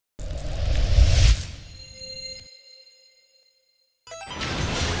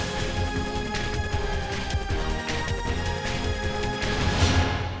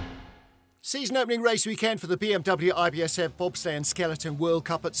Season opening race weekend for the BMW IBSF Bobsleigh and Skeleton World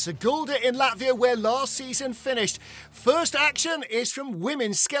Cup at Sigulda in Latvia, where last season finished. First action is from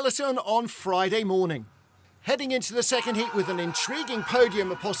women's skeleton on Friday morning. Heading into the second heat with an intriguing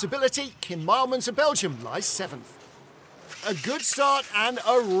podium possibility, Kim Meilmans of Belgium lies 7th. A good start and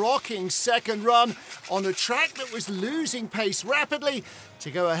a rocking second run on a track that was losing pace rapidly to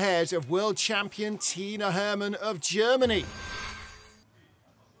go ahead of world champion Tina Hermann of Germany.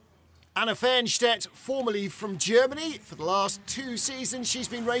 Anna Fernstedt, formerly from Germany, for the last 2 seasons she's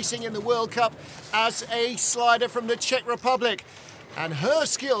been racing in the World Cup as a slider from the Czech Republic. And her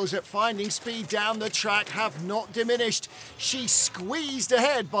skills at finding speed down the track have not diminished. She squeezed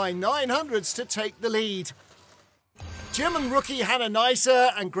ahead by 900ths to take the lead. German rookie Hannah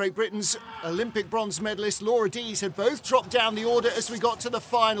Neisser and Great Britain's Olympic bronze medalist Laura Dees had both dropped down the order as we got to the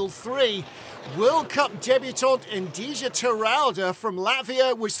final 3. World Cup debutant Indija Terauda from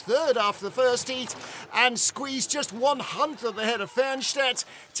Latvia was 3rd after the first heat and squeezed just 1/100th ahead of Fernstedt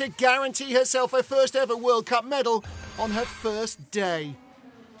to guarantee herself her first ever World Cup medal on her first day.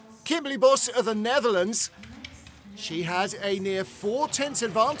 Kimberly Bos of the Netherlands, she had a near 4/10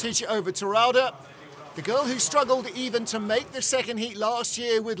 advantage over Terauda. The girl who struggled even to make the second heat last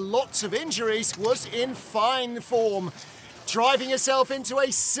year with lots of injuries was in fine form, driving herself into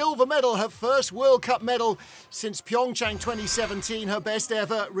a silver medal, her first World Cup medal since Pyeongchang 2017, her best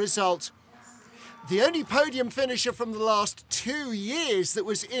ever result. The only podium finisher from the last 2 years that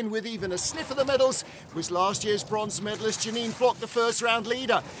was in with even a sniff of the medals was last year's bronze medalist Janine Flock, the first round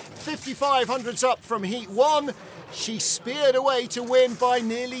leader. 5,500ths up from heat 1. She speared away to win by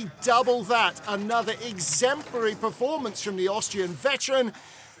nearly double that. Another exemplary performance from the Austrian veteran.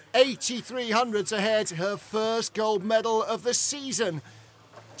 8,300ths ahead, her first gold medal of the season.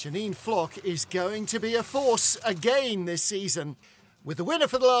 Janine Flock is going to be a force again this season. With the winner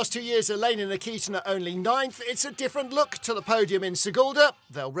for the last 2 years, Elena Nikitina, only 9th, it's a different look to the podium in Sigulda.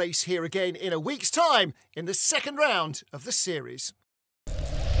 They'll race here again in a week's time in the second round of the series.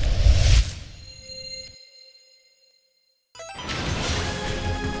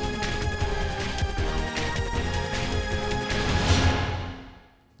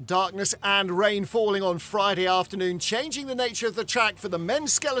 Darkness and rain falling on Friday afternoon, changing the nature of the track for the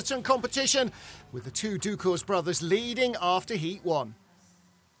men's skeleton competition, with the 2 Dukurs brothers leading after heat 1.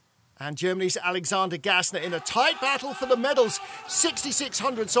 And Germany's Alexander Gassner in a tight battle for the medals,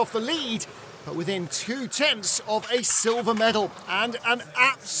 6,600ths off the lead, but within 2/10 of a silver medal. And an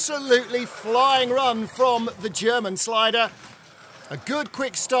absolutely flying run from the German slider. A good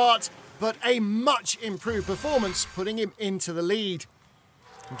quick start, but a much improved performance, putting him into the lead.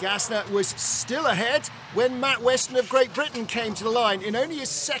 Gassner was still ahead when Matt Weston of Great Britain came to the line in only his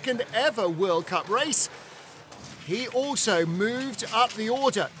 2nd ever World Cup race. He also moved up the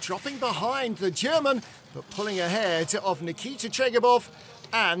order, dropping behind the German, but pulling ahead of Nikita Chegabov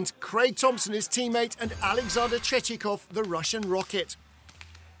and Craig Thompson, his teammate, and Alexander Trechikov, the Russian rocket.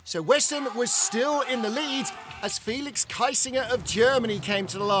 So Weston was still in the lead as Felix Kaisinger of Germany came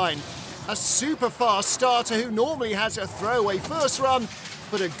to the line. A super fast starter who normally has a throwaway first run,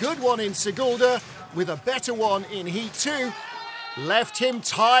 but a good one in Sigulda with a better one in Heat 2 left him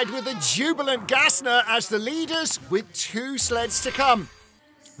tied with the jubilant Gassner as the leaders with 2 sleds to come.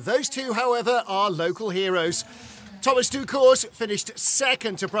 Those 2, however, are local heroes. Thomas Dukurs finished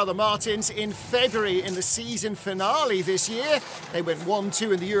 2nd to brother Martins in February in the season finale this year. They went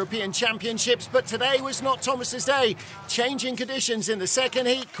 1-2 in the European Championships, but today was not Thomas's day. Changing conditions in the second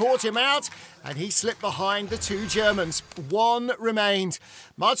heat caught him out, and he slipped behind the 2 Germans. 1 remained.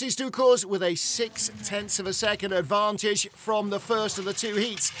 Martins Dukurs with a 6/10 of a second advantage from the first of the 2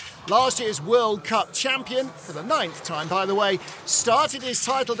 heats. Last year's World Cup champion, for the 9th time by the way, started his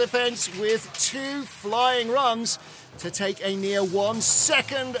title defence with 2 flying runs to take a near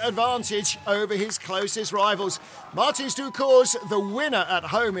 1-second advantage over his closest rivals. Martins Dukurs, the winner at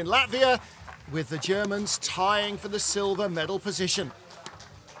home in Latvia, with the Germans tying for the silver medal position.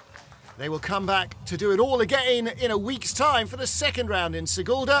 They will come back to do it all again in a week's time for the second round in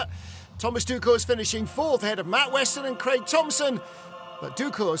Sigulda. Thomas Dukurs finishing 4th ahead of Matt Weston and Craig Thompson, but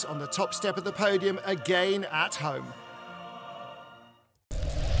Dukurs on the top step of the podium again at home.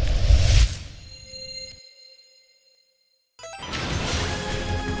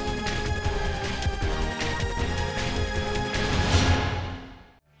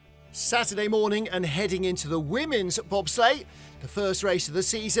 Saturday morning and heading into the women's bobsleigh, the first race of the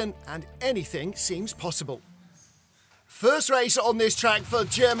season, and anything seems possible. First race on this track for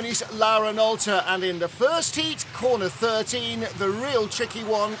Germany's Laura Nolte, and in the first heat, corner 13, the real tricky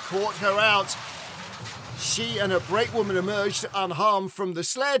one caught her out. She and her brakewoman emerged unharmed from the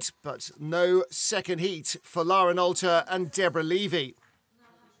sled, but no second heat for Lauren Alter and Deborah Levy.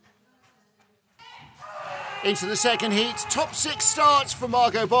 Into the second heat, top 6 starts for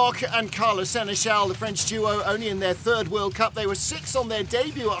Margot Bock and Carla Seneschal, the French duo, only in their 3rd World Cup. They were 6th on their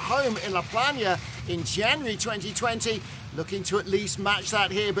debut at home in La Plagne in January 2020, looking to at least match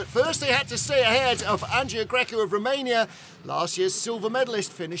that here. But first they had to stay ahead of Angia Greco of Romania, last year's silver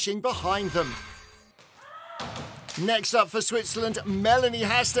medalist, finishing behind them. Next up for Switzerland, Melanie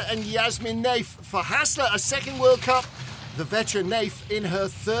Hassler and Yasmin Naif. For Hassler, a 2nd World Cup, the veteran Naif in her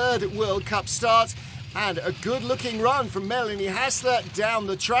 3rd World Cup start. And a good-looking run from Melanie Hassler down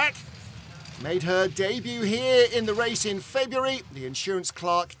the track. Made her debut here in the race in February. The insurance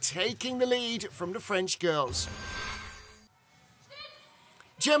clerk taking the lead from the French girls.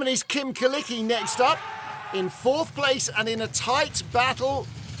 Germany's Kim Kalicki next up. In 4th place and in a tight battle.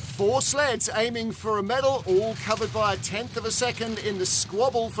 4 sleds aiming for a medal, all covered by a 1/10 of a second in the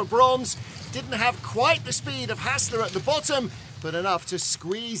squabble for bronze. Didn't have quite the speed of Hassler at the bottom, but enough to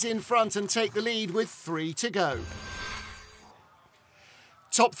squeeze in front and take the lead with 3 to go.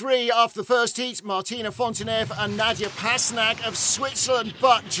 Top 3 after the first heat, Martina Fontenev and Nadia Pasternak of Switzerland,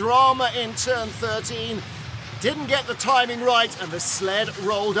 but drama in turn 13. Didn't get the timing right and the sled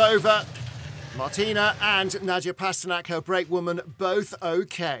rolled over. Martina and Nadia Pasternak, her brakewoman, both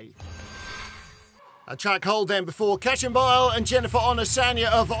okay. A track hold then before Katjenbeil and Jennifer Onosanya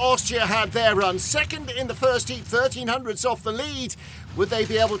of Austria had their run. 2nd in the first heat, 1300ths off the lead. Would they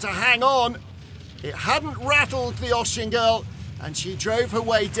be able to hang on? It hadn't rattled the Austrian girl, and she drove her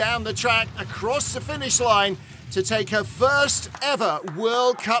way down the track across the finish line to take her first ever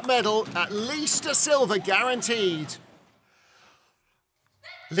World Cup medal, at least a silver guaranteed.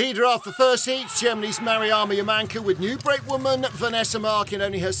 Leader after the first heat, Germany's Mariama Yamanka with new brakewoman Vanessa Mark in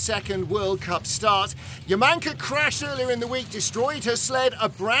only her 2nd World Cup start. Yamanka crashed earlier in the week, destroyed her sled, a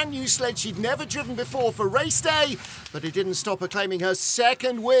brand new sled she'd never driven before for race day, but it didn't stop her claiming her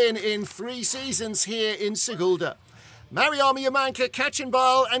 2nd win in 3 seasons here in Sigulda. Mariama Yamanka,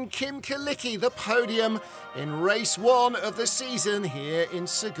 Katjenbeil and Kim Kalicki the podium in race 1 of the season here in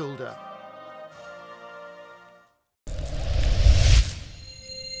Sigulda.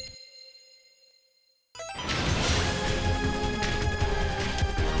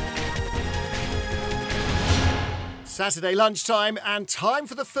 Saturday lunchtime and time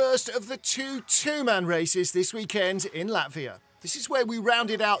for the first of the 2 two-man races this weekend in Latvia. This is where we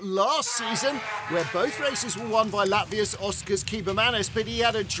rounded out last season, where both races were won by Latvia's Oskars Kibamanis, but he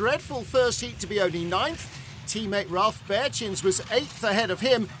had a dreadful first heat to be only 9th. Teammate Ralf Bērčins was 8th ahead of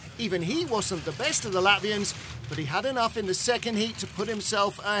him. Even he wasn't the best of the Latvians, but he had enough in the 2nd heat to put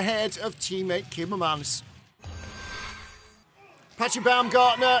himself ahead of teammate Kibamanis. Patrik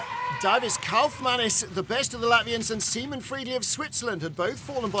Baumgartner, Davis Kaufmanis, the best of the Latvians, and Simon Friedli of Switzerland had both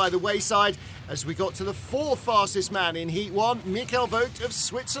fallen by the wayside as we got to the 4th fastest man in Heat 1, Michael Vogt of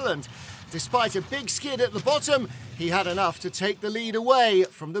Switzerland. Despite a big skid at the bottom, he had enough to take the lead away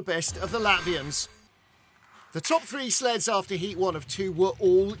from the best of the Latvians. The top 3 sleds after Heat 1 of 2 were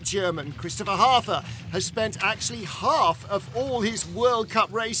all German. Christopher Hafer has spent actually half of all his World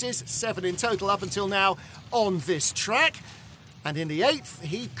Cup races, 7 in total up until now, on this track. And in the 8th,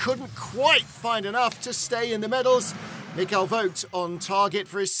 he couldn't quite find enough to stay in the medals. Michael Vogt on target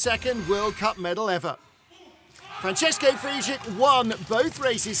for his 2nd World Cup medal ever. Francesco Friedrich won both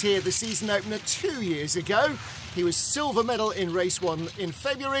races here, the season opener 2 years ago. He was silver medal in race 1 in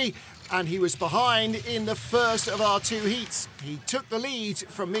February, and he was behind in the first of our 2 heats. He took the lead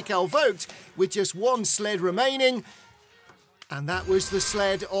from Michael Vogt with just 1 sled remaining. And that was the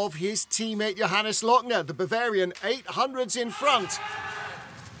sled of his teammate Johannes Lochner, the Bavarian, 800s in front.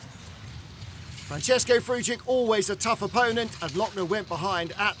 Francesco Friedrich, always a tough opponent, and Lochner went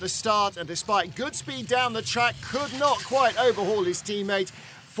behind at the start, and despite good speed down the track, could not quite overhaul his teammate.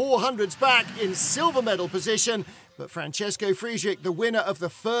 400s back in silver medal position, but Francesco Friedrich, the winner of the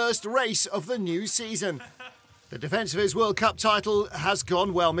first race of the new season. The defence of his World Cup title has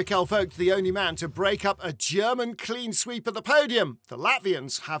gone well. Michael Vogt, the only man to break up a German clean sweep at the podium. The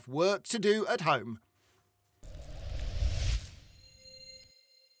Latvians have work to do at home.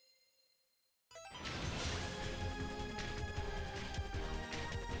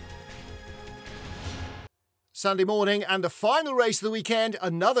 Sunday morning and the final race of the weekend,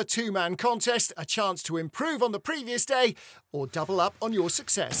 another 2-man contest, a chance to improve on the previous day or double up on your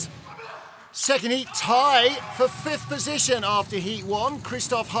success. Second heat tie for 5th position after Heat 1,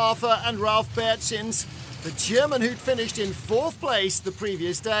 Christoph Hafer and Ralf Bērčins. The German who'd finished in 4th place the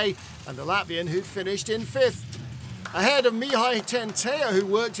previous day and the Latvian who'd finished in 5th. Ahead of Mihai Tentea, who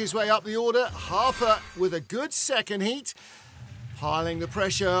worked his way up the order, Hafer with a good second heat, piling the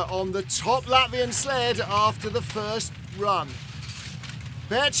pressure on the top Latvian sled after the first run.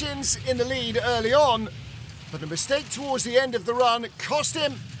 Berčins in the lead early on, but a mistake towards the end of the run cost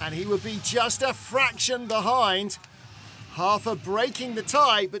him, and he would be just a fraction behind. Hafer breaking the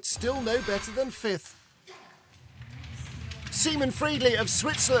tie, but still no better than fifth. Simon Friedli of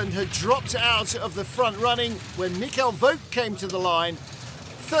Switzerland had dropped out of the front running when Michael Vogt came to the line.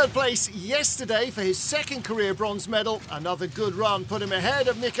 Third place yesterday for his second career bronze medal. Another good run put him ahead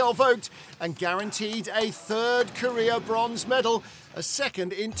of Michael Vogt and guaranteed a third career bronze medal, a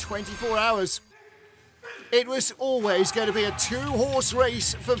second in 24 hours. It was always going to be a two-horse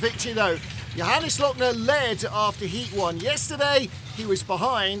race for victory though. Johannes Lochner led after Heat 1 yesterday. He was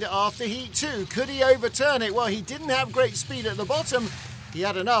behind after Heat 2. Could he overturn it? Well, he didn't have great speed at the bottom. He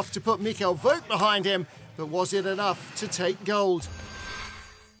had enough to put Michael Vogt behind him, but was it enough to take gold?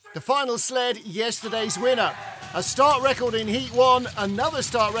 The final sled, yesterday's winner. A start record in Heat 1, another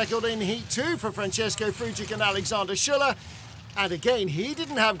start record in Heat 2 for Francesco Frugic and Alexander Schuller. And again, he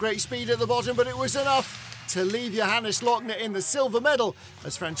didn't have great speed at the bottom, but it was enough to leave Johannes Lochner in the silver medal,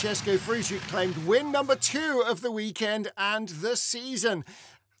 as Francesco Frugic claimed win number 2 of the weekend and the season.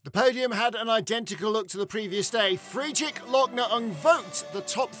 The podium had an identical look to the previous day. Frugic, Lochner and Vogt, the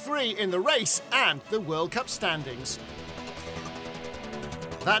top 3 in the race and the World Cup standings.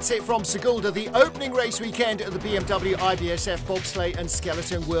 That's it from Sigulda, the opening race weekend of the BMW IBSF Bobsleigh and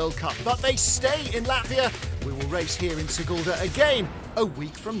Skeleton World Cup. But they stay in Latvia. We will race here in Sigulda again a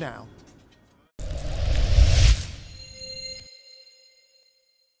week from now.